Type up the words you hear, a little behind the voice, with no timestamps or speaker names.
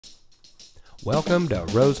Welcome to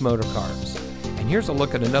Rose Motorcars, and here's a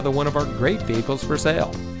look at another one of our great vehicles for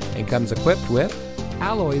sale, and comes equipped with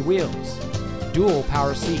alloy wheels, dual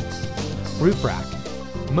power seats, roof rack,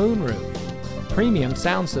 moonroof, premium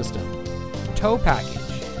sound system, tow package,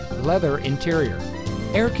 leather interior,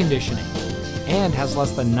 air conditioning, and has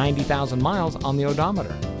less than 90,000 miles on the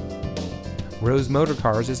odometer. Rose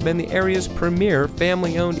Motorcars has been the area's premier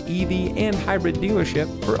family-owned EV and hybrid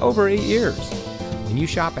dealership for over 8 years. When you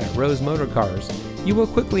shop at Rose Motorcars, you will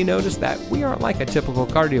quickly notice that we aren't like a typical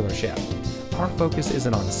car dealership. Our focus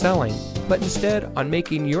isn't on selling, but instead on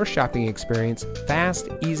making your shopping experience fast,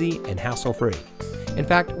 easy, and hassle-free. In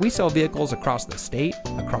fact, we sell vehicles across the state,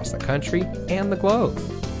 across the country, and the globe.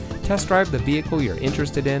 Test drive the vehicle you're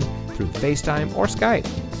interested in through FaceTime or Skype.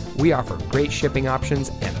 We offer great shipping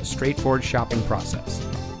options and a straightforward shopping process.